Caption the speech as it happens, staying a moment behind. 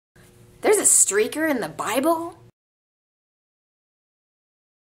There's a streaker in the Bible?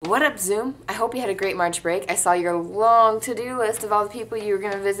 What up, Zoom? I hope you had a great March break. I saw your long to-do list of all the people you were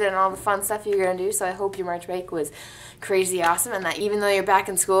going to visit and all the fun stuff you were going to do, so I hope your March break was crazy awesome and that even though you're back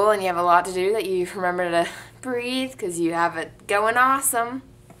in school and you have a lot to do, that you remember to breathe because you have it going awesome.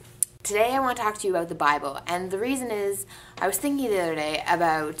 Today I want to talk to you about the Bible, and the reason is I was thinking the other day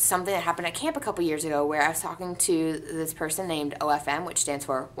about something that happened at camp a couple years ago where I was talking to this person named OFM, which stands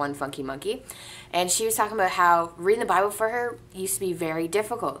for One Funky Monkey, and she was talking about how reading the Bible for her used to be very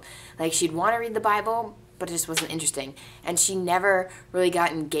difficult. Like, she'd want to read the Bible, but it just wasn't interesting, and she never really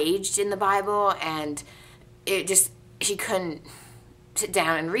got engaged in the Bible, and she couldn't sit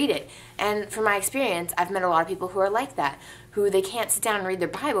down and read it. And from my experience, I've met a lot of people who are like that, who they can't sit down and read their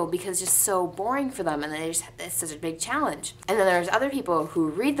Bible because it's just so boring for them, and it's such a big challenge. And then there's other people who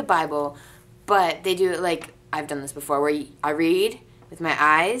read the Bible, but they do it like I've done this before, where I read with my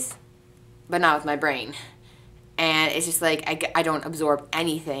eyes, but not with my brain. And it's just like I don't absorb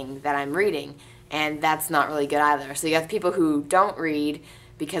anything that I'm reading, and that's not really good either. So you got the people who don't read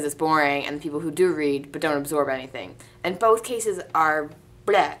because it's boring, and the people who do read but don't absorb anything. And both cases are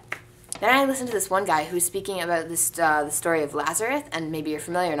bleh. Then I listened to this one guy who's speaking about this the story of Lazarus, and maybe you're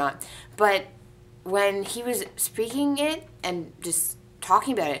familiar or not, but when he was speaking it and just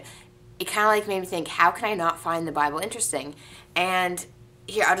talking about it, it kind of like made me think, how can I not find the Bible interesting? And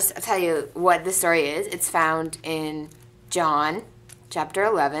here, I'll tell you what this story is. It's found in John chapter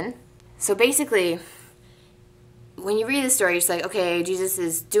 11. So basically, when you read the story, it's like, okay, Jesus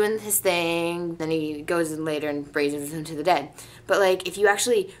is doing his thing, then he goes in later and raises him to the dead. But like, if you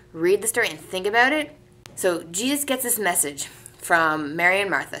actually read the story and think about it, so Jesus gets this message from Mary and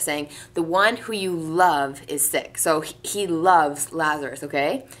Martha saying, the one who you love is sick. So he loves Lazarus,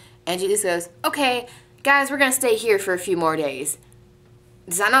 okay? And Jesus goes, okay, guys, we're going to stay here for a few more days.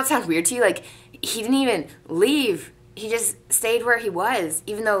 Does that not sound weird to you? Like, he didn't even leave. He just stayed where he was,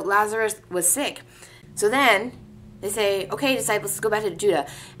 even though Lazarus was sick. So then they say, okay, disciples, let's go back to Judah.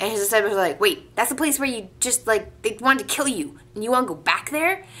 And his disciples are like, wait, that's the place where you just, like, they wanted to kill you, and you want to go back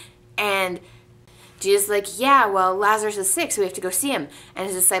there? And Jesus is like, yeah, well, Lazarus is sick, so we have to go see him. And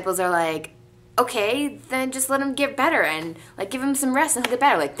his disciples are like, okay, then just let him get better, and, like, give him some rest and he'll get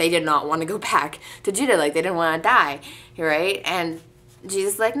better. Like, they did not want to go back to Judah. Like, they didn't want to die, right? And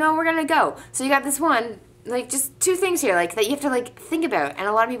Jesus is like, no, we're going to go. So you got this one, like, just two things here, like, that you have to, like, think about. And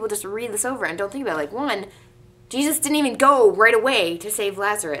a lot of people just read this over and don't think about it. Like, one, Jesus didn't even go right away to save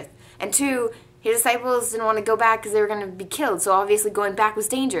Lazarus. And two, his disciples didn't want to go back because they were going to be killed. So obviously going back was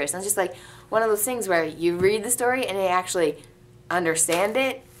dangerous. And it's just like one of those things where you read the story and they actually understand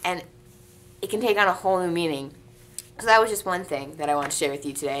it, and it can take on a whole new meaning. So that was just one thing that I want to share with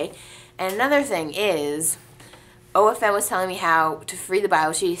you today. And another thing is, OFM was telling me how to read the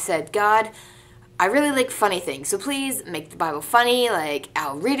Bible. She said, God, I really like funny things, so please make the Bible funny. Like,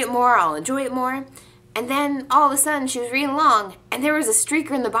 I'll read it more, I'll enjoy it more. And then, all of a sudden, she was reading along, and there was a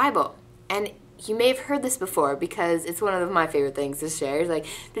streaker in the Bible. And you may have heard this before, because it's one of my favorite things to share. It's like,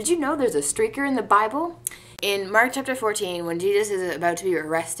 did you know there's a streaker in the Bible? In Mark chapter 14, when Jesus is about to be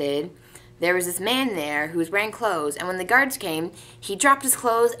arrested, there was this man there who was wearing clothes, and when the guards came, he dropped his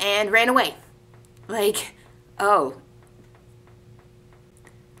clothes and ran away. Like, oh.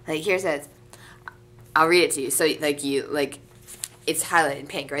 Like, here it says, I'll read it to you. So, it's highlighted in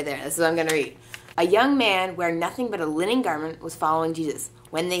pink right there. This is what I'm going to read. A young man wearing nothing but a linen garment was following Jesus.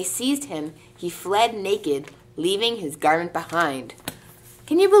 When they seized him, he fled naked, leaving his garment behind.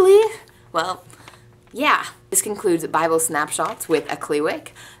 Can you believe? Well, yeah. This concludes Bible Snapshots with a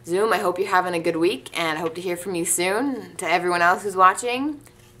Klewick. Zoom, I hope you're having a good week, and I hope to hear from you soon. To everyone else who's watching,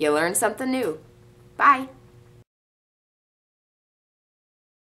 you learned something new. Bye.